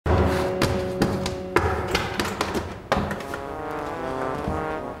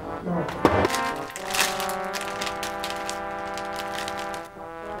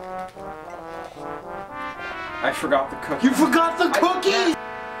forgot the cookie. You forgot the cookie!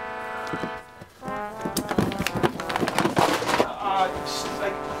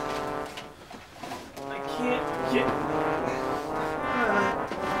 I can't get...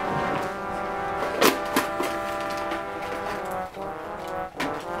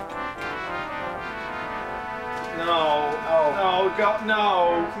 No. Oh. No, go,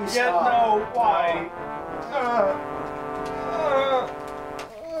 no. Please Yeah, stop. no, why?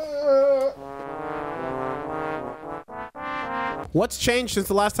 What's changed since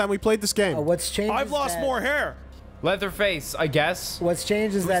the last time we played this game? What's changed? I've lost more hair. Leatherface, I guess. What's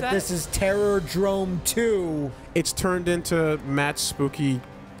changed is that that? this is Terrordrome 2. It's turned into Matt's spooky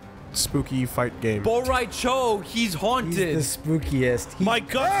fight game. Borai Cho, he's haunted. He's the spookiest.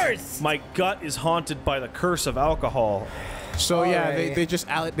 He's My gut is haunted by the curse of alcohol. So yeah, Alright. they just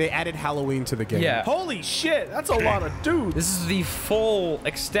added Halloween to the game. Yeah. Holy shit, that's a lot of dudes. This is the full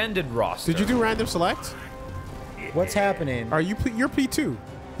extended roster. Did you do random select? What's happening? You're P2.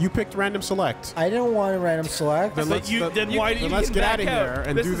 You picked random select. I didn't want a random select. Then let's why do you let's get out of here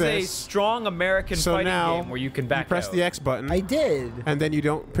and this do is this. a strong American So fighting now game where you can back press out. the X button. I did. And then you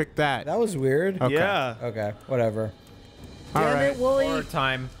don't pick that. That was weird. Okay. Yeah. Okay, whatever. All Damn right. it, Wooly. Or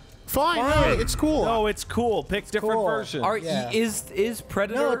time. Fine. Fine. No, it's cool. No, it's cool. Pick different cool. versions. Are is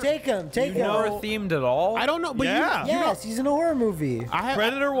Predator No, take him. Take him. horror themed at all? I don't know, but Yeah. you know, Yes, he's in a horror movie.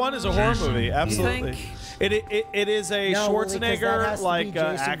 Predator 1 is a horror movie, absolutely. think? It is a No, Willie, 'cause that Schwarzenegger has to be like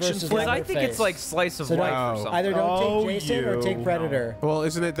Jason action versus flick. I think it's like slice of So life don't- or something. Either don't Oh, take Jason or take you. Predator. well,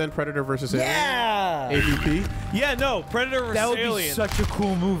 isn't it then Predator versus Alien? Yeah! AvP? Yeah, no, Predator vs. That would Alien. be such a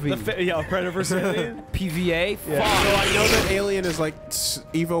cool movie. Yeah, Predator vs. Alien. PVA? So I know that Alien is like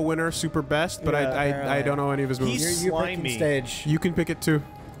Evo winner, super best, but Yeah, I apparently. don't know any of his movies. He's You're picking slimy. stage. You can pick it too.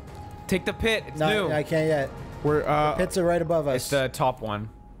 Take the pit. It's No, new. I can't yet. We're Pits are right above us. It's the top one.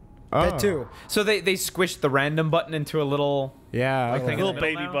 Pit 2. So they squished the random button into a little Yeah. like Okay. thing in the Little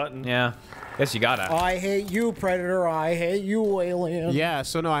middle baby now? button. Yeah. Guess you gotta. I hate you, Predator. I hate you, Alien. Yeah,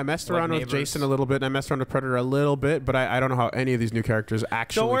 so no, I messed Like around with neighbors. Jason a little bit, and I messed around with Predator a little bit, but I don't know how any of these new characters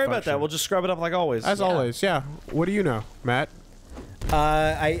actually Don't worry about function. that. We'll just scrub it up like always. As always, yeah. What do you know, Matt?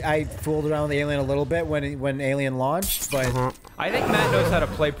 I fooled around with Alien a little bit when Alien launched, but I think Matt knows how to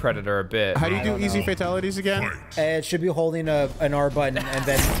play Predator a bit. How do you do don't easy know. fatalities again? it should be holding an R button and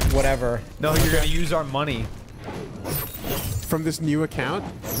then whatever. No, you're gonna use our money. From this new account?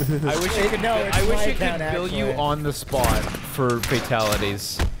 I wish you could. No, it's I wish my you could account, bill you actually. on the spot for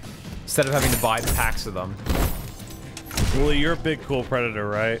fatalities instead of having to buy the packs of them. Well, you're a big cool Predator,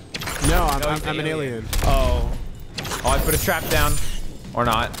 right? No, No, he's I'm an alien. Oh. Oh, I put a trap down, or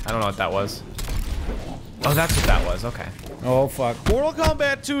not? I don't know what that was. Oh, that's what that was. Okay. Oh fuck. Mortal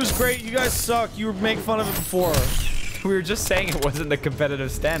Kombat 2 is great. You guys suck. You were making fun of it before. We were just saying it wasn't the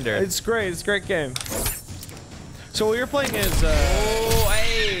competitive standard. It's great. It's a great game. So what you're playing is, Oh,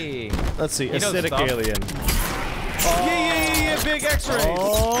 hey. let's see, knows acidic stuff. alien. Yeah, big X-rays.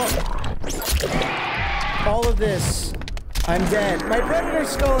 All of this. I'm dead. My Predator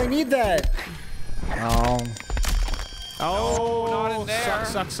skull. I need that. Oh. Oh, not in there.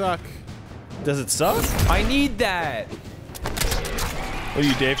 Suck. Does it suck? I need that. Are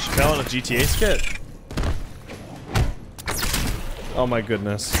you Dave Chappelle in a GTA skit? Oh my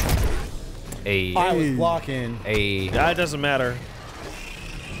goodness. A. I was blocking. A. Yeah, it doesn't matter.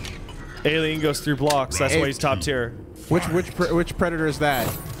 Alien goes through blocks. That's why he's top tier. Which Predator is that?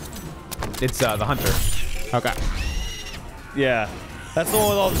 It's the hunter. Okay. Yeah. That's the one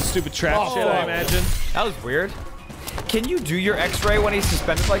with all the stupid trap shit, I imagine. That was weird. Can you do your X-ray when he's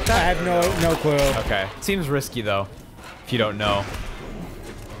suspended like I that? have no clue. Okay. Seems risky though, if you don't know.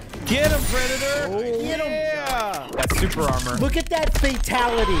 Get him, Predator! Get him. Yeah! That's super armor. Look at that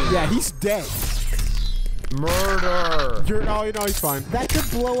fatality. Yeah, he's dead. Murder. No, he's fine. That could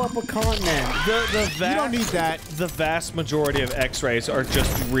blow up a continent. You don't need that. The vast majority of X-rays are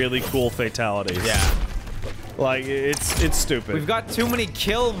just really cool fatalities. Yeah. Like, it's stupid. We've got too many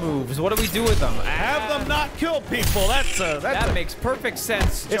kill moves. What do we do with them? Have them not kill people. That makes perfect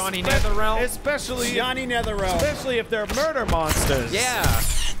sense, Johnny Netherrealm. Especially Johnny Netherrealm. Especially if they're murder monsters. Yeah.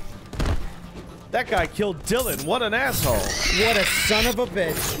 That guy killed Dylan. What an asshole. What a son of a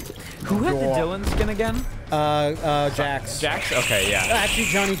bitch. Who had the Dylan skin again? Jax. Jax? Okay, yeah. Actually,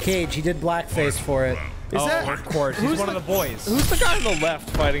 Johnny Cage. He did blackface for it. Is that? Of course. He's one of the boys. Who's the guy on the left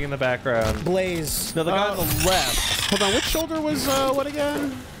fighting in the background? Blaze. No, the guy on the left. Hold on, which shoulder was what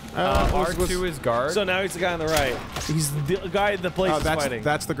again? R2 is guard. So now he's the guy on the right. He's the guy that Blaze is fighting.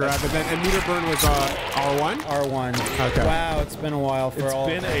 That's the grab. And meter burn was R1? R1. Okay. Wow, it's been a while for It's all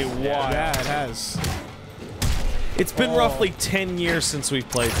been a while. Yeah, it has. It's been roughly 10 years since we've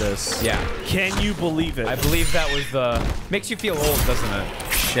played this. Yeah. Can you believe it? I believe that was the... Makes you feel old, doesn't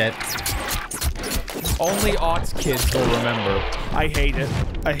it? Shit. Only aughts kids will remember. I hate it.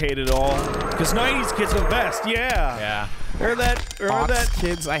 I hate it all. Because 90s kids are the best. Yeah. Yeah. Remember that? Remember Ox that?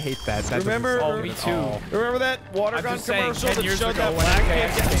 kids, I hate that. That Remember? doesn't- Oh, me too. Remember that water I'm gun just saying, commercial 10 that years showed ago that when black kid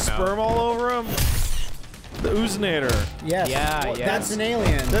MKX getting came out. sperm all over him? The Oozinator. Yes. Yeah, Well, yeah. That's an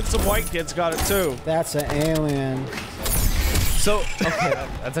alien. Then some white kids got it too. That's an alien. So, Okay,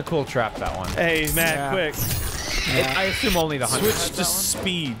 that's a cool trap, that one. hey, Matt, Yeah. quick. I assume only the 100 Switch to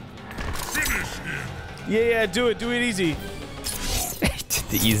speed. Yeah, do it. Do it easy.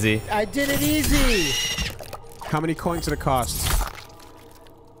 The easy. I did it easy. How many coins did it cost?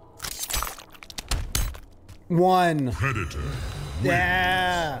 1. Predator.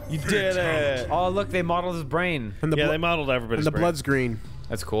 Yeah. You did it. Oh, look, they modeled his brain. And the, Yeah, blo- they modeled everybody's and the brain. blood's green.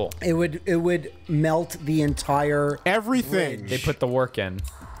 That's cool. It would melt the entire Everything. They put the work in.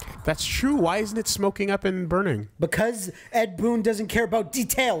 That's true. Why isn't it smoking up and burning? because Ed Boon doesn't care about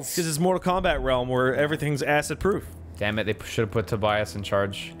details. Because it's Mortal Kombat realm where everything's acid proof. Damn it, they should have put Tobias in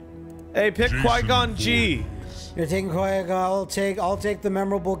charge. Hey, pick Qui-Gon G. You're taking I'll take the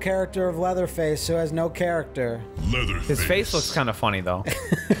memorable character of Leatherface who has no character. Leatherface. His face looks kind of funny, though.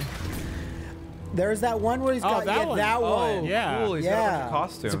 There's that one where he's got that one. that Oh, one. yeah. Cool, he's got a bunch Yeah. of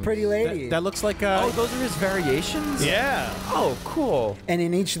costumes. It's a pretty lady. That looks like Oh, those are his variations? Yeah. Oh, cool. and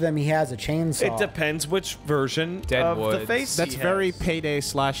in each of them he has a chainsaw. It depends which version of the Deadwood. face that's he very has. Payday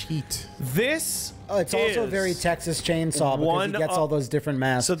 / Heat. This Oh, it's also is- very Texas Chainsaw because one he gets of- all those different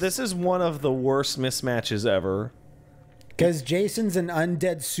masks. So this is one of the worst mismatches ever. Because Jason's an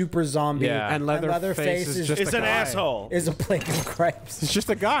undead super zombie, Yeah. And Leatherface is just It's a an guy. asshole. is a plague of gripes. It's just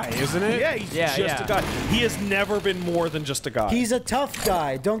a guy, isn't it? Yeah, he's Yeah, just yeah. a guy. He has never been more than just a guy. He's a tough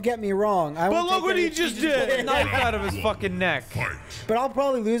guy. Don't get me wrong. I but won't look take what he any- just Pulled a did. knife out of his fucking neck. But I'll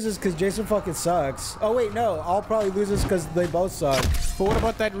probably lose this because Jason fucking sucks. Oh wait, no. I'll probably lose this because they both suck. But what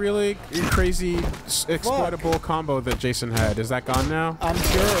about that really crazy exploitable combo that Jason had? Is that gone now? I'm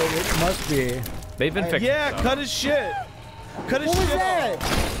sure it must be. They've been fixing Yeah, stuff. cut his shit. Cut his What was shit that?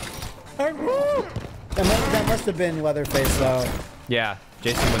 That must have been Leatherface though. Yeah,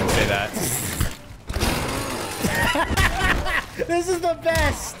 Jason wouldn't say that. This is the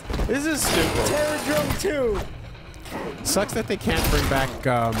best. off. This is stupid. Terror Drum 2. Sucks that they can't bring back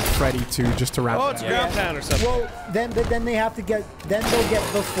Freddy 2 just to round Oh, it it's out. ground pound or something. Well, then they have to get. Then they'll get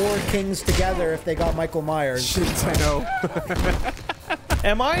the 4 kings together if they got Michael Myers. Shit, I know.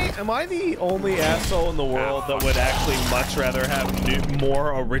 Am I the only asshole in the world that would actually much rather have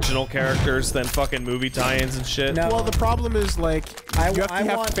more original characters than fucking movie tie-ins and shit? No. Well, the problem is, like, I you have to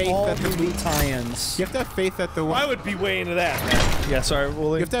have want faith all that the movie tie-ins. you have to have faith that the I would be way into that, man. Yeah, sorry, you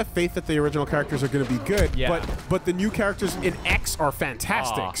Wooly. have to have faith that the original characters are going to be good. Yeah. But the new characters in X are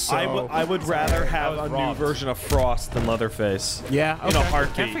fantastic. Aw, so I would rather have was a new robbed. version of Frost than Leatherface. yeah, In a okay. Can't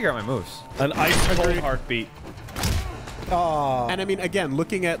heartbeat. figure out my moves. An ice cold heartbeat. And I mean, again,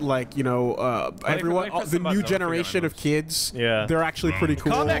 looking at like everyone, let me press the the button, new I'll figure generation out my of kids, Yeah. they're actually pretty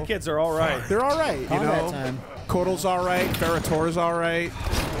cool. Combat kids are all right. They're all right, you Combat know. time. Kotal's all right. Ferrator's all right.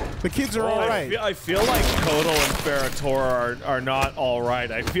 The kids are all right. I feel like Kotal and Ferrator are not all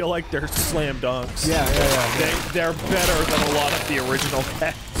right. I feel like they're slam dunks. Yeah. They're better than a lot of the original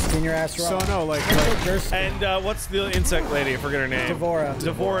cats. Spin your ass So wrong. no, like And what's the insect lady? I forget her name. Devora.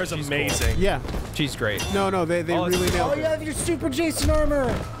 Devora's amazing. yeah. She's great. No, they Oh, really it's- nailed Oh, it. you have your Super Jason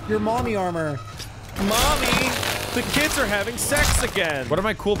armor. Your mommy armor. Mommy, the kids are having sex again. What are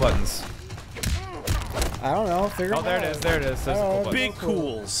my cool buttons? I don't know. Figure Oh, it there out. it is. There it is. There's the Oh, cool button. Big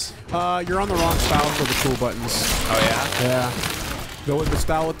cools. You're on the wrong style for the cool buttons. Oh, yeah? Yeah. The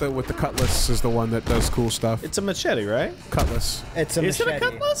style with the cutlass is the one that does cool stuff. It's a machete, right? Cutlass. It's a Is it a machete.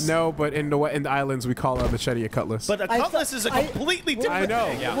 cutlass? No, but in the islands we call a machete a cutlass. But a I cutlass thought- is a I- completely Well, different I know.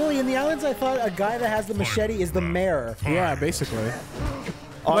 thing. Yeah. Willie, in the islands, I thought a guy that has the machete is the mayor. yeah, basically.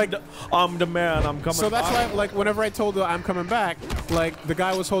 I'm the man. I'm coming. So that's back. why, like, whenever I told I'm coming back, like, the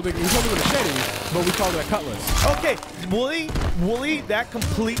guy was holding a machete, but we called it a cutlass. Okay, Wooly, that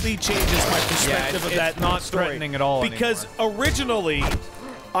completely changes my perspective of it's that not story. threatening at all Because originally,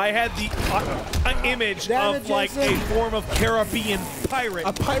 I had the an image Damn of it, like a Jason. form of Caribbean pirate.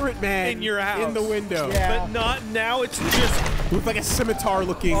 A pirate man In your house. in the window. Yeah. But not now. It's just With like a scimitar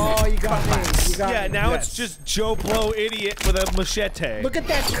looking. Oh, you got me. You got yeah. me. Now Yes. it's just Joe Blow idiot with a machete. Look at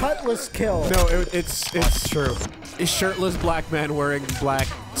that cutlass kill. No, it's True. a shirtless black man wearing black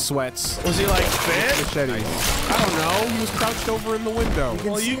sweats. Was he like fit? Machete. I don't know. He was crouched over in the window.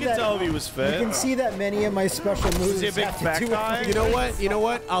 Well, you can tell if he was fit. You can see that many of my special moves he a big have to fat do with guy? You know what? You know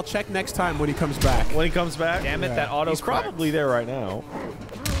what? I'll check next time when he comes back. When he comes back? Damn it, that auto. He's probably there right now.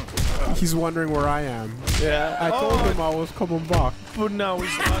 He's wondering where I am. Yeah. I told him I was coming back. But no,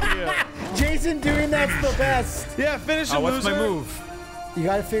 he's not here. Jason doing that's the best. Yeah, finish it, What's my loser. move? You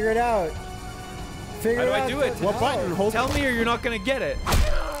gotta figure it out. Figure How do it I out. do it? What button? Hold. Tell me or you're not gonna get it.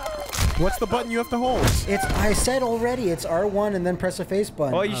 What's the button you have to hold? It's. I said already. It's R1 and then press a face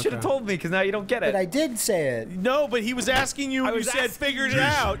button. Well, you should have told me because now you don't get it. But I did say it. No, but he was asking you and you was said asking figured it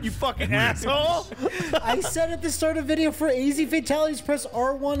out, you fucking asshole. I said at the start of the video for easy fatalities, press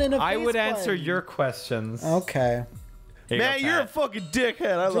R1 and a I face would button. answer your questions. Okay. Here you Man, go, you're a Pat. fucking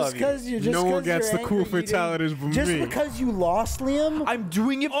dickhead. I Just love you. because you just No one 'cause gets you're the cool angry, you didn't- fatalities from just me. because you lost, Liam. I'm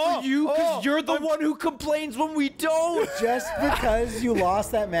doing it for you because you're the one who complains when we don't. Just because you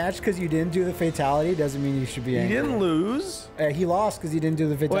lost that match because you didn't do the fatality doesn't mean you should be He angry. didn't lose. He lost because he didn't do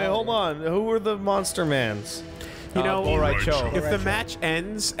the fatality. Wait, hold on. Who were the monster mans? You know, all right, Joe. if the match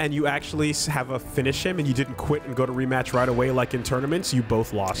ends and you actually have a finish him and you didn't quit and go to rematch right away like in tournaments, you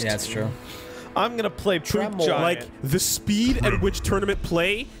both lost. Yeah, that's true. I'm gonna play Poop Tremble. Giant. Like the speed at which tournament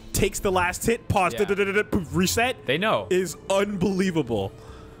play takes the last hit, pause, Yeah. poof, reset. They know. Is unbelievable.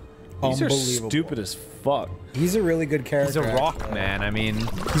 These are Unbelievable. stupid as fuck. He's a really good He's character. a rock actually. man. I mean,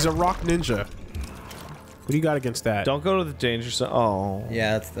 He's a rock ninja. What do you got against that? Don't go to the danger zone. Oh.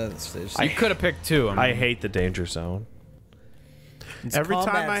 Yeah, that's I could have picked two. I hate the danger zone. Every time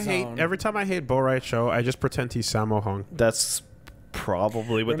combat I hate Borai Cho, I just pretend he's Sammo Hung. That's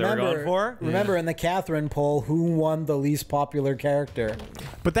probably what they were going for. Remember in the Catherine poll, who won the least popular character?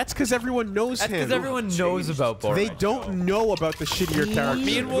 But that's because everyone knows That's him. because everyone knows about Borat. They don't know about the shittier character.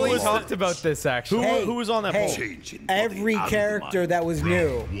 Me and Willie talked about this actually. Who was on that poll? Every character that was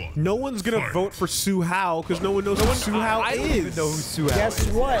new. No one's gonna vote for Su Hao because no one knows who Su Hao I don't is. even know who Su Hao Guess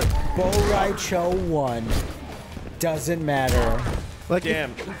is. what? Bo Rai Cho won. Doesn't matter. Like,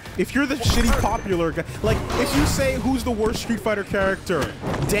 Damn. if you're the shitty popular guy, like, if you say who's the worst Street Fighter character,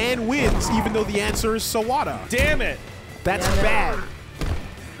 Dan wins, even though the answer is Sawada. Damn it. That's bad.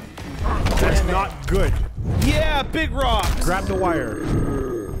 That's not good. Yeah, big rocks. Grab the wire.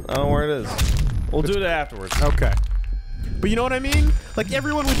 I don't know where it is. We'll do it afterwards. Okay. But you know what I mean? Like,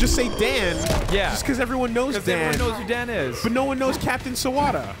 everyone would just say Dan. Yeah. Just because everyone knows Because Dan. everyone knows who Dan is. But no one knows Captain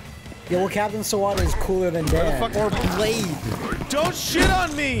Sawada. Yeah, well, Captain Sawada is cooler than Dan. Or Blade. Don't shit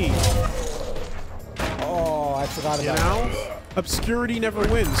on me. Oh, I forgot You about know? that. Obscurity never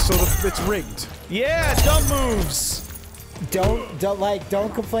wins, so it's rigged. Yeah, dumb moves.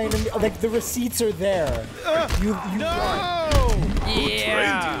 Don't complain to me. Like, the receipts are there. You won. No.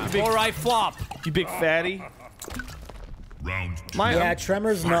 Yeah. All right, flop. You big fatty. Round My Yeah,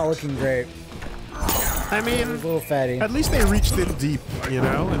 Tremor's not looking great. I mean, He's a little fatty. at least they reached in deep, you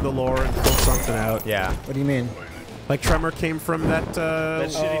know, in the lore and pulled something out. Yeah. What do you mean? Like Tremor came from that,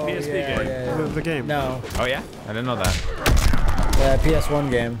 shitty PSP game. the game. No. Oh yeah. I didn't know that.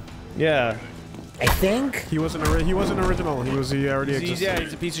 PS1 game. Yeah. I think. He wasn't original. He already existed. Yeah,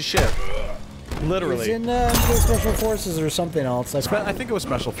 he's a piece of shit. He's Literally. in the Special Forces or something else. I think it was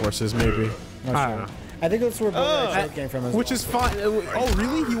Special Forces, maybe. I don't know. I think that's where Bo Rai Cho came from as well. Which is fine. Oh,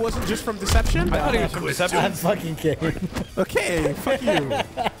 really? He wasn't just from Deception? I thought he was from Deception. I'm fucking kidding. Okay, fuck you.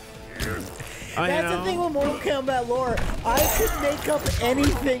 That's the thing with Mortal Kombat lore. I could make up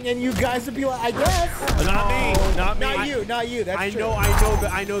anything, and you guys would be like, I guess. Not me. Not me. Not you. That's I true.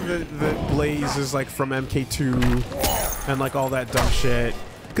 know that Blaze is like from MK2 and like all that dumb shit.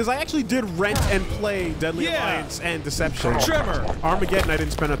 Because I actually did rent and play Deadly Alliance and Deception. Tremor. Armageddon I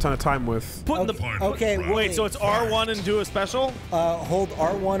didn't spend a ton of time with. Put in the. Okay, Wait, so it's R1 and do a special? Hold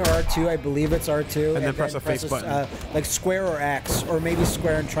R1 or R2. I believe it's R2. And then press a face button. Like square or X, or maybe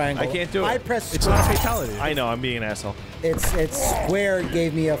square and triangle. I can't do it. I press. It's not a fatality. I know, I'm being an asshole. It's square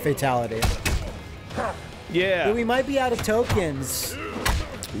gave me a fatality. Yeah. But we might be out of tokens.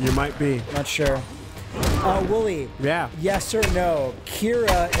 You might be. Not sure. Wooly. Yeah. Yes or no?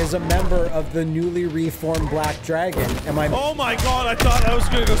 Kira is a member of the newly reformed Black Dragon. Am I? Oh my god, I thought I was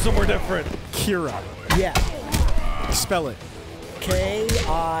gonna go somewhere different. Kira. Yeah. Spell it.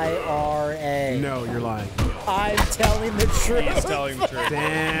 K-I-R-A. No, you're lying. I'm telling the truth. He's telling the truth.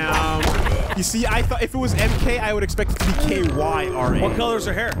 Damn. You see, I thought if it was MK, I would expect it to be K-Y-R-A. What color's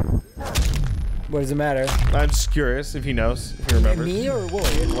her hair? What does it matter? I'm just curious if he knows, if he remembers. Me or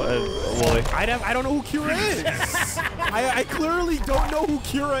Wooly? Wooly. I don't know who Kira is. I clearly don't know who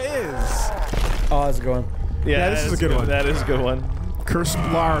Kira is. Oh, that's a good one. Yeah, this is a good one. That is a good one. Curse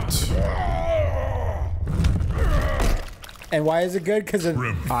Blart. And why is it good? Because of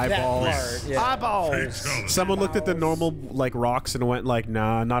Eyeballs. that part. Yeah. Eyeballs. Someone looked at the normal like rocks and went like,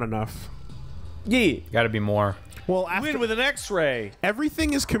 nah, not enough. Yeah. Gotta be more. Well, after Win with an X-ray.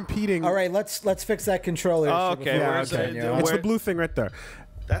 everything is competing. All right, let's fix that controller. Oh, issue okay, before we where's it? continue. Where- It's the blue thing right there.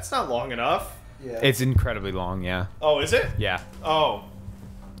 That's not long enough. It's incredibly long, yeah. Oh, is it? Yeah. Oh.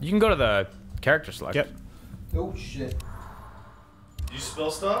 You can go to the character select. Yep. Oh shit! Did you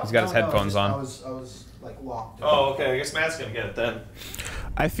spill stuff? He's got his headphones on. I was like locked. Oh, okay. I guess Matt's gonna get it then.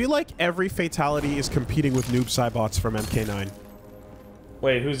 I feel like every fatality is competing with noob Cybots from MK9.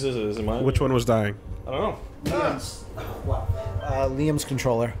 Wait, whose is it? Is it mine? Which one was dying? I don't know. Liam's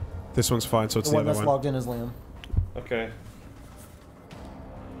controller. This one's fine, so it's The the one other that's one. logged in is Liam. Okay.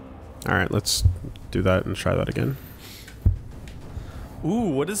 All right, let's do that and try that again.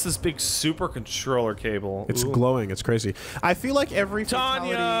 Ooh, what is this big super controller cable? It's Ooh. glowing. It's crazy. I feel like every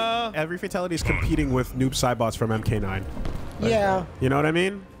Tanya! fatality is competing with noob Cybots from MK9. Yeah. You know what I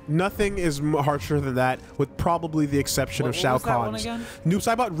mean? Nothing is harsher than that, with probably the exception of Shao was that one Kahn's. again? Noob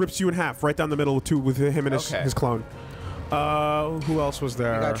Cybot rips you in half right down the middle too with him and Okay. his clone. Who else was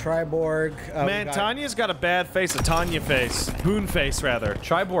there? We got Triborg. Man, Tanya's got a bad face, a Tanya face. Boon face, rather.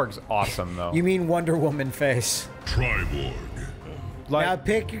 Triborg's awesome, though. You mean Wonder Woman face? Triborg. Now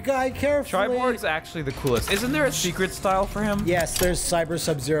pick your guy carefully. Triborg's actually the coolest. Isn't there a secret style for him? Yes, there's Cyber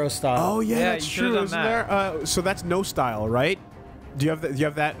Sub-Zero style. Oh yeah, Yeah, that's you should've true. done Isn't that. there? So that's no style, right? Do you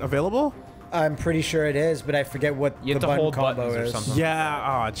have that available? I'm pretty sure it is, but I forget what You the have to button hold combo buttons or is. something. Yeah.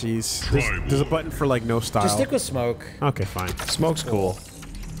 Oh, jeez. There's a button for like no style. Just stick with Smoke. Okay, fine. Smoke's cool.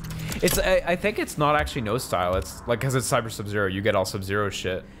 It's. I think it's not actually no style. It's like because it's Cyber Sub-Zero, you get all Sub-Zero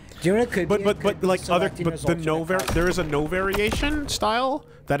shit. Do you know what it could be? It But could be like other selecting but his the no alternate there is a no variation style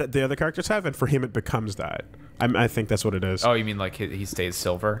that the other characters have, and for him it becomes that. I think that's what it is. Oh, you mean like he stays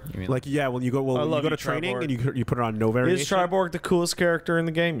silver? You mean Like yeah, when you go I when you love go to you, training Triborg. and you put it on no variation. Is Triborg the coolest character in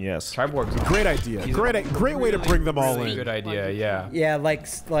the game? Yes. Triborg's a Great idea. He's Great way to bring them all really in. good idea. Yeah. Yeah,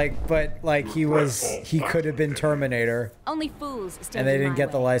 but he could have been Terminator, Only fools still and they do didn't my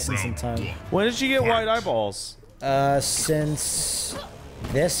get the way. license in time. When did you get white eyeballs? Since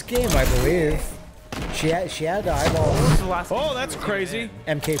this game, I believe. She had the eyeball What was the last Oh, game that's she was crazy.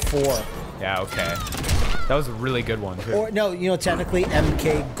 in? MK4. Yeah. Okay. That was a really good one too. Or no, technically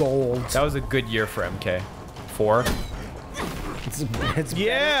MK Gold. That was a good year for MK. 4. It's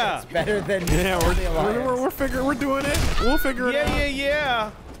Yeah. better than Yeah, the Alliance. we're doing it. We'll figure it out.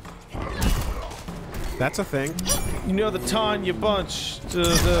 Yeah. That's a thing. You know the Tanya bunch.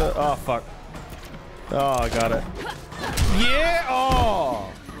 Oh, fuck. Oh, I got it. Yeah. Oh.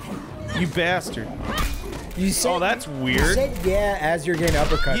 You bastard. You said, Oh, that's You weird. said yeah as you're getting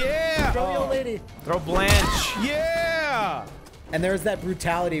uppercut. Yeah. Throw the old lady. Throw Blanche. Yeah. And there's that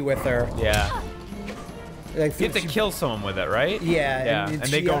brutality with her. Yeah. Like You have to she- kill someone with it, right? Yeah. Yeah. And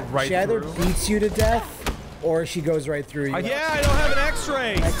they she, go right She either through. beats you to death, or she goes right through you. Yeah, I don't have an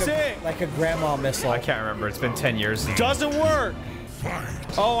X-ray. Sick. Like a grandma missile. I can't remember. It's been 10 years. Doesn't work.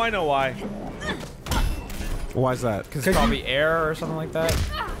 Oh, I know why. Why is that? Because it's probably air or something like that.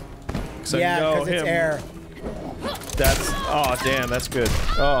 So Yeah, you know because it's him. air. That's. Oh, damn. That's good.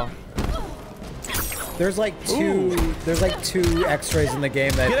 Oh. There's like two. There's like 2 X-rays in the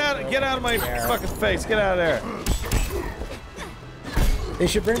game that. Get out of my fucking face. Get out of there. They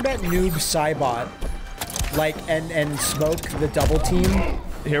should bring back Noob Cybot, like and smoke the double team.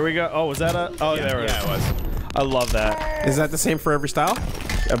 Here we go. Oh, was that a? Oh, there it is. Yeah, it was. I love that. Is that the same for every style?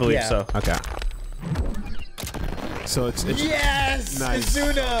 I believe Yeah. so. Okay. So it's Yes, Nice.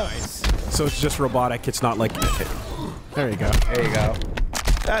 Izuna. so it's just robotic. It's not like. There you go. There you go.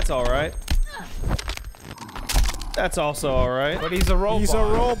 That's all right. That's also all right. But he's a robot. He's a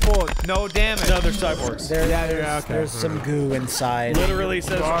robot. No damage. No, they're cyborgs. There's some goo inside. Literally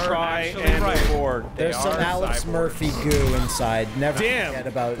says are try actually and right. reward. There's They some are Alex cyborgs. Murphy goo inside. Never Damn. forget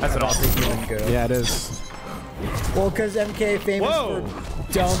about That's an awesome the human goo. Yeah, it is. Well, because MK famous Whoa.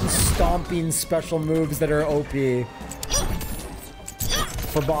 for dumb stomping special moves that are OP.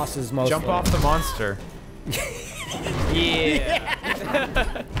 For bosses mostly. Jump off the monster.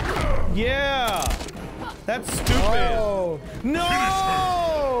 Yeah. Yeah. That's stupid. Oh,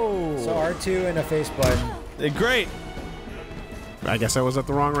 No. so R2 and a face button. Great. I guess I was at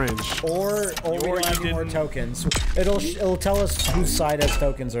the wrong range. Or we Or don't have you any more didn't. tokens. It'll tell us whose side has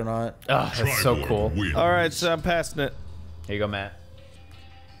tokens or not. Oh, that's so Triborg cool. wins. All right, so I'm passing it. Here you go, Matt.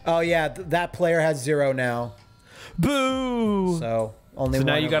 Oh yeah, that player has 0 now. Boo. So only So one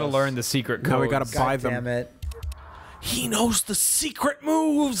now you of got to us. learn the secret code. Now we gotta God buy damn them. it. He knows the secret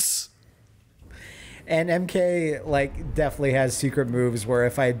moves. And MK like definitely has secret moves where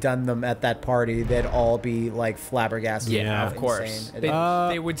if I had done them at that party, they'd all be like flabbergasted. Yeah, and of course. insane.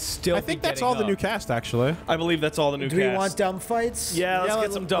 They would still. I think that's all the new cast, actually. I believe that's all the new Do cast. we want dumb fights? Yeah, let's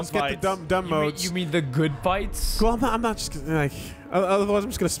get some dumb Let's fights. get the dumb modes. You mean the good fights? Well, I'm not just gonna, like. Otherwise, I'm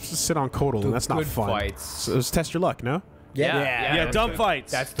just gonna sit on Codal, and that's not good fun. fights. So let's test your luck, no? Yeah, that's dumb good.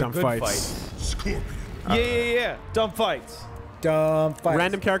 fights. That's the Dumb good fights. fights. Scorpion. Yeah. Dumb fights. Dumb fights.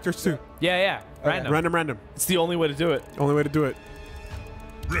 Random characters too. Yeah. Random. Random. It's the only way to do it. Only way to do it.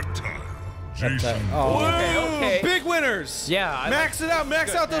 Reptile. Jason. Oh, Okay. Big winners. Yeah. I Max it out.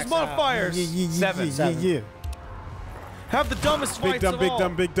 Max out those modifiers. Seven. Yeah. Have the dumbest Big fights dumb, of big all.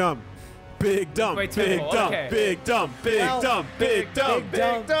 dumb, big dumb. Big dumb, Wait, big two. dumb, Okay. big dumb, big Well, dumb, big dumb.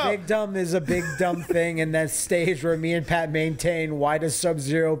 Big dumb is a big dumb thing in that stage where me and Pat maintain why does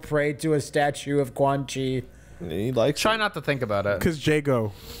Sub-Zero pray to a statue of Quan Chi? He likes Try not to think about it. Because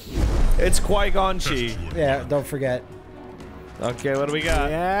Jago. It's Qui-Gon Chi. Yeah, don't forget. Okay, what do we got?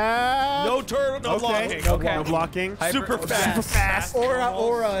 Yeah. No turtle, no Okay. blocking. No blocking. Super fast. Super fast.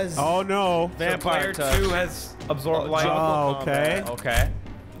 Auras. Oh no. Vampire Player touch. 2 has absorbed light. Oh, okay. Okay.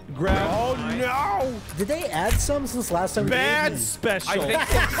 Grab. Oh no. Did they add some since last time? we Bad did? special. I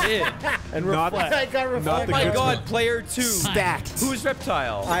think they did. and Not- reflect. I got Not reflect. the My good God, player 2. Stacked. Who's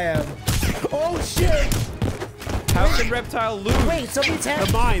Reptile? I am. Oh shit! How can Reptile lose? Wait, somebody's The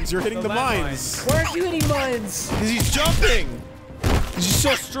happening. mines. You're hitting The the mines. Why aren't you hitting mines? Because he's jumping. He's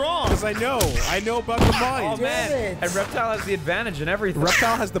so strong. Because I know about the Oh mines. man! it. And Reptile has the advantage in everything.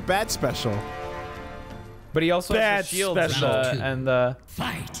 Reptile has the bad special. But he also Bad has the shields special. and the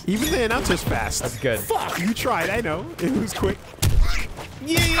Even the announcer's fast. That's good. Fuck. You tried. I know. It was quick.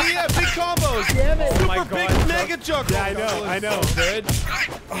 Yeah. Big combos. Damn it! Oh my Super big God. mega juggle. Yeah, I know. Good.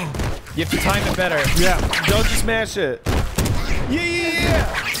 You have to time it better. Yeah. Don't just smash it.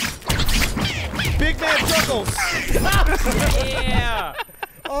 Yeah. Big man juggles. Yeah.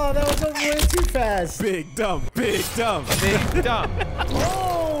 Oh, that was way too fast. Big dumb. Big dumb. Big dumb.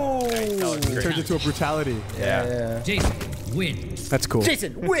 Oh! Turns into a brutality. Yeah. Jason wins. That's cool.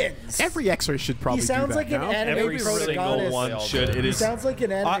 Jason wins. Every X-ray should probably He sounds do that like an now. anime Every single protagonist. one should. It He is. sounds like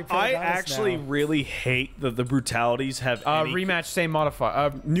an anime I protagonist actually now. really hate that the brutalities have any Rematch, same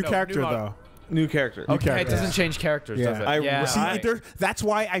modifier. New character though. new character. New Okay, character. it doesn't change characters, does it? I- See, that's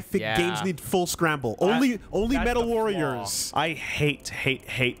why I think Yeah. games need full scramble. Only that's Metal the Warriors. I hate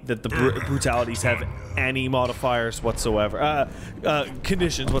that the brutalities have any modifiers whatsoever,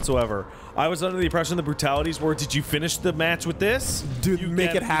 conditions whatsoever. I was under the impression the brutalities were, did you finish the match with this? Dude, You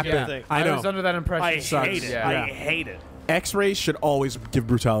make get- it happen. you get the thing. I know. was under that impression. I sucks. hate it. Yeah. I hate it. X-rays should always give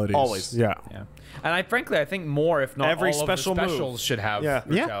brutalities. Always. Yeah. Yeah. And I frankly, I think more, if not Every all special of the move. specials should have Yeah.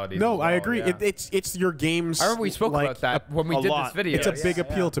 Yeah. brutalities. No, as well, I agree. yeah. It's your game's. I remember we spoke like, about that when we a did lot. this video. It's a big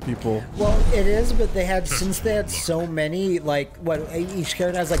appeal to people. Well, it is, but they had since they had so many, like what each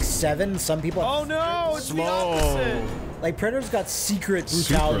character has like 7. Some people have, Oh no, it's the Slow. opposite. like Predator's got secret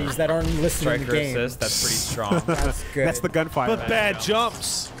brutalities that aren't listed in the Striker game. assist, that's pretty strong. That's good. That's the gunfire. But bad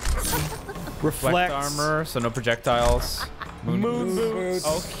jumps. Reflect Reflect armor, so no projectiles. Moon boots.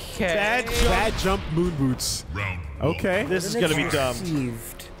 Okay. Bad jump. Bad jump moon boots. Round Okay. This is gonna be dumb.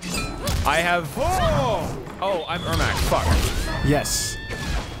 Received. I have. Oh, I'm Ermac. Fuck. Yes.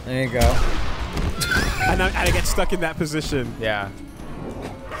 There you go. And I get stuck in that position. Yeah.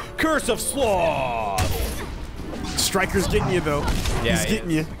 Curse of Sloth. Striker's getting you though. Yeah, He's he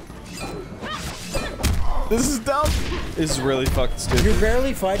getting you. This is dumb. This is really fucking stupid. You're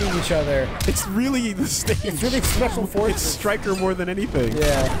barely fighting each other. It's really the stage. It's really special It's forces. Striker more than anything.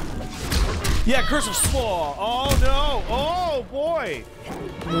 Yeah. Yeah, Curse of Sloth. Oh no. Oh boy.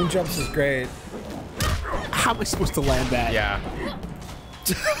 Moon jumps is great. How am I supposed to land that? Yeah.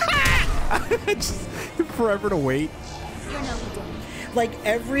 Just forever to wait. Like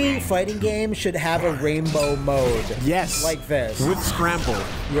every fighting game should have a rainbow mode. Yes. Like this. With scramble.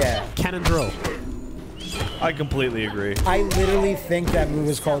 Yeah. Cannon drill. I completely agree. I literally think that move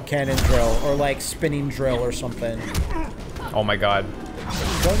is called cannon drill or like spinning drill or something. Oh my god.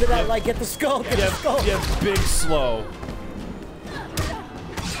 Go into that like get the skull, get the skull. Yeah, big slow.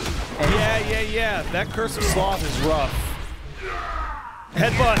 Yeah. That Curse of Sloth is rough.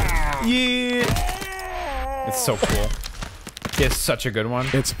 Headbutt. Yeah. It's so cool. It's such a good one.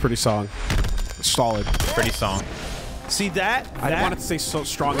 It's a pretty song. Solid. Pretty song. See that? I didn't want it to say so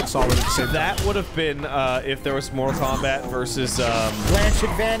strong and solid at the same time. That would have been if there was Mortal Kombat versus Blanche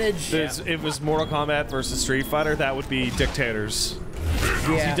advantage. it was Mortal Kombat versus Street Fighter. That would be Dictators.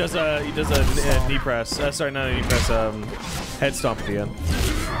 Yeah. He does a knee press. Sorry, not a knee press. Head stomp at the end.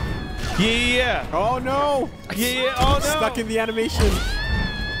 Yeah. Oh no! Yeah. Oh no. Stuck in the animation.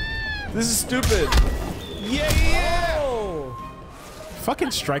 This is stupid. Yeah. Oh.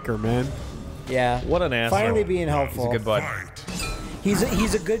 Fucking Striker, man. Yeah. What an asshole. Finally being helpful. He's a good bud.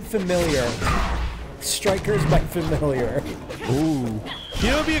 He's a good familiar. Striker's my familiar. Ooh. You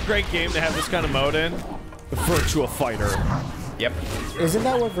know, it'd be a great game to have this kind of mode in. Virtua Fighter. Yep. Isn't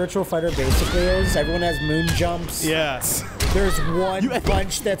that what Virtual Fighter basically is? Everyone has moon jumps. Yes. There's one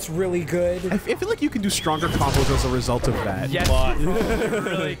punch that's really good. I feel like you can do stronger combos as a result of that. Yes, But you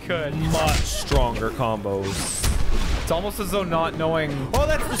really could. much stronger combos. It's almost as though not knowing. Oh,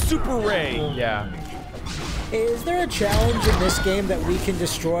 that's the Super Ray. Yeah. Is there a challenge in this game that we can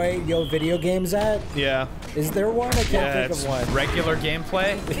destroy video games at? Yeah. Is there one? I can't think it's of one. Regular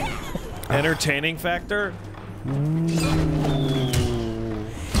gameplay. Entertaining factor.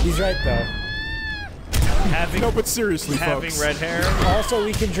 He's right though. Having No, but seriously, having folks. red hair. Also,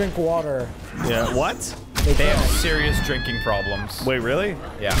 we can drink water. Yeah. What? They They have can. serious drinking problems. Wait, really?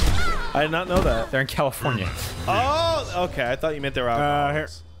 Yeah. I did not know that. They're in California. Oh, okay. I thought you meant they were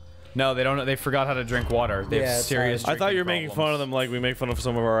alcoholics. No, they don't. They forgot how to drink water. They Yeah, have it's serious. hard. I thought you were making fun of them like we make fun of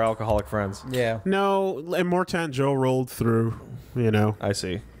some of our alcoholic friends. Yeah. No, and Mortan Joe rolled through, you know. I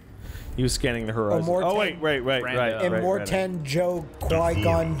see. He was scanning the horizon. Mortan- Oh, wait, right. And Morten Joe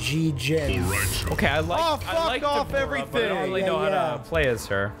Qui-Gon G Jin. Okay, I like. Oh, I like fuck off Deborah, everything. But I don't really know how to play as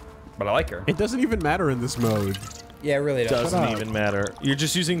her, but I like her. It doesn't even matter in this mode. Yeah, it really does. Doesn't even matter. You're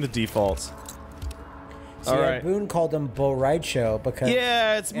just using the defaults. So All yeah, right. Boone called him Borracho because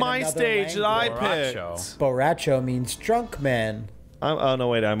Yeah, it's in my another stage that I language, picked. Borracho means drunk man. Oh no,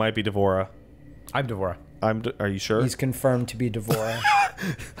 wait, I might be Devora. I'm Deborah. Are you sure? He's confirmed to be Devora.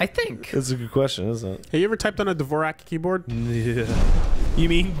 I think. That's a good question, isn't it? Have you ever typed on a Dvorak keyboard? Yeah. You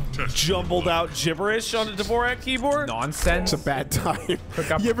mean jumbled out gibberish on a Dvorak keyboard? Nonsense. It's a bad time.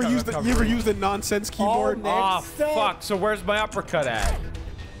 Hook up, You ever hook used up, you ever used a nonsense keyboard? Oh, Next up. fuck. So where's my uppercut at?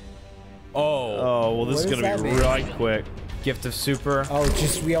 Oh. Oh, well, this What is does gonna that be mean? right quick. Gift of super. Oh,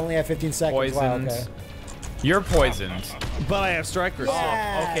 just we only have 15 seconds. Wow, Poisoned. okay. You're poisoned. But I have strikers.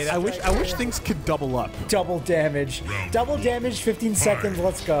 Yes, okay, I wish things could double up. double damage. Double damage, 15 seconds,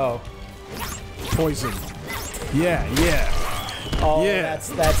 let's go. Poison. Yeah, yeah. Oh, Yeah. that's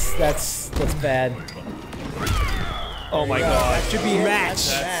bad. Oh my Yeah, god. that should be it. Match.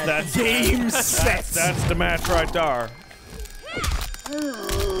 That's Game set. that's the match right there.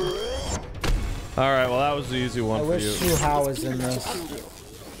 All right, well that was the easy one I for wish you. Shu Hao was in this.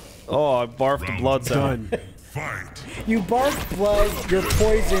 Oh, I barfed the blood sound. Done. Fight. You barf blood, you're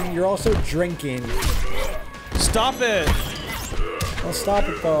poison, you're also drinking. Stop it! Well, stop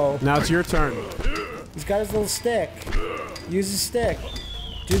it though. Now it's your turn. He's got his little stick. Use his stick.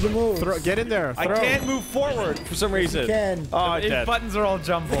 Do the move. Get in there. I Throw. can't move forward for some reason. can. Oh, I His did. buttons are all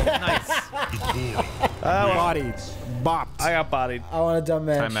jumbled. Nice. Bodied. Bopped. I got bodied. I want a dumb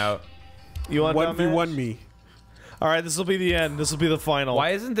match. Time out. You want dumb 1v1 match? me. All right, this will be the end. This will be the final.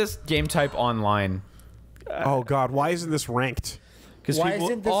 Why isn't this game type online? Oh god, why isn't this ranked? Because Why people.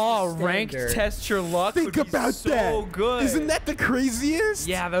 isn't this Oh, the ranked standard? test your luck. Think would be about so that. good. Isn't that the craziest?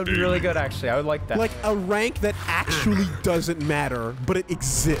 Yeah, that would be really good. Actually, I would like that. Like a rank that actually doesn't matter, but it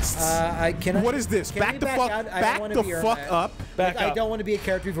exists. What is this? Can Back we the fuck. out? I don't Back wanna the be fuck Ermac. up. Back I up. don't want to be a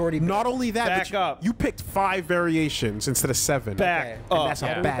character we've already Not only that, Back but you, up. you picked 5 variations instead of 7. Back Okay. up. And that's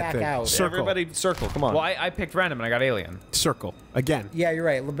Yeah. a bad Back thing. out. Circle. Everybody circle. Come on. well, I picked random and I got alien. Circle. Again. Yeah, you're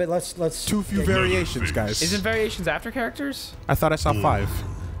right. But let's Too few variations, guys. Isn't variations after characters? I thought I saw 5.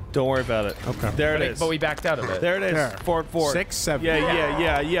 Don't worry about it. Okay. There it is. But we backed out of it. There it is. There. Four. 6, 7. Yeah.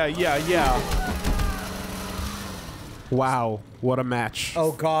 Wow. What a match.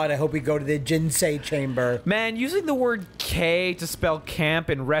 Oh god, I hope we go to the Jinsei chamber. Man, using the word K to spell camp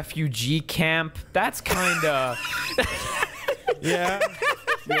in refugee camp, that's kind of... Yeah.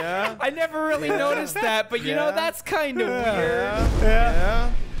 I never really noticed that, but you know, Yeah. that's kind of weird.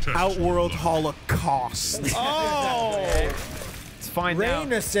 Yeah. Outworld Holocaust. Oh. It's fine Rain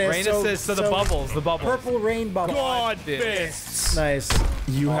now. assist, Rain so- assist, so the so bubbles, the bubbles. Purple rain bubble. God fists. Nice.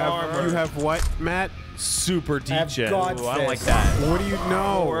 You Armor. have what, Matt? Super I have DJ. God Ooh, I don't like fist. that. What do you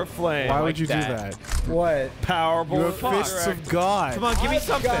know? Or a flame. Why I would like you do that. that? What? Powerful. You have fists of God. Come on, give me I've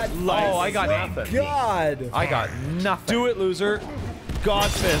something. got Oh, I got fists of nothing. God. I got nothing. Do it, loser. God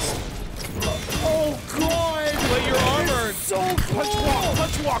fist. Oh god. But you're armored. So cool.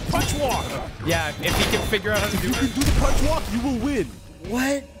 Punch walk. Yeah, if he can figure out how to do You can it. do the punch walk, you will win.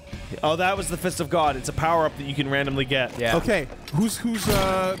 What? Oh, that was the fist of God. It's a power up that you can randomly get. Yeah. Okay, who's Goro?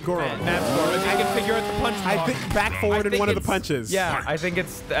 Matt's Goro. I can figure out the punch I block. think back forward in think one of the it's- punches. Yeah, I think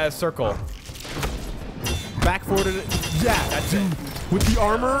it's circle. Back forward in yeah. That's dude. With the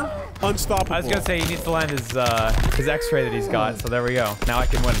armor, unstoppable. I was gonna say he needs to land his X-ray that he's got, so there we go. Now I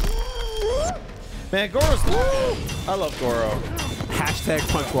can win. Man, Goro's. I love Goro. Hashtag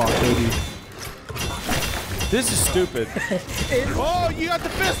punch walk, baby. This is stupid. Oh, you got the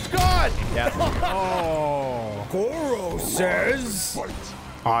fist god! Yeah. Oh. Goro says.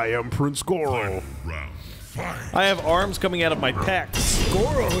 I am Prince Goro. Round. Fight. I have arms coming out of my pecs.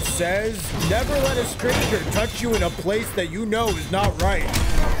 Goro says, never let a stranger touch you in a place that you know is not right.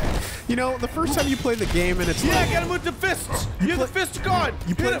 You know, the first time you play the game and it's Yeah, like, get him with the fists. You're the fist god.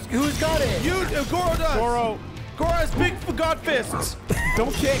 you play, Who's got it? You, Goro does. Goro, Goro has big god fists.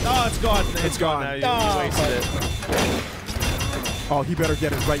 don't kick. Oh, it's gone. It's gone now. You wasted it. Oh, he better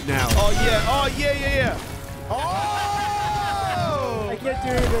get it right now. Oh yeah. Oh yeah, yeah, yeah. I can't do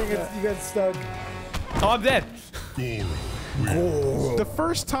anything. You got stuck. Oh, I'm dead. The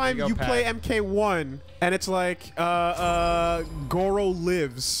first time you play MK1 and it's like, Goro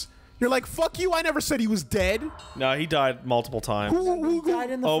lives. You're like, fuck you, I never said he was dead. No, he died multiple times. Who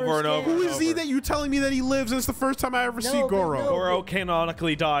Died in the Over first and over. game. is he that you're telling me that he lives and it's the first time I ever see but Goro? no. Goro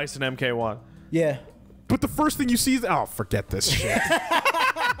canonically dies in MK1. Yeah. But the first thing you see is, oh, forget this shit.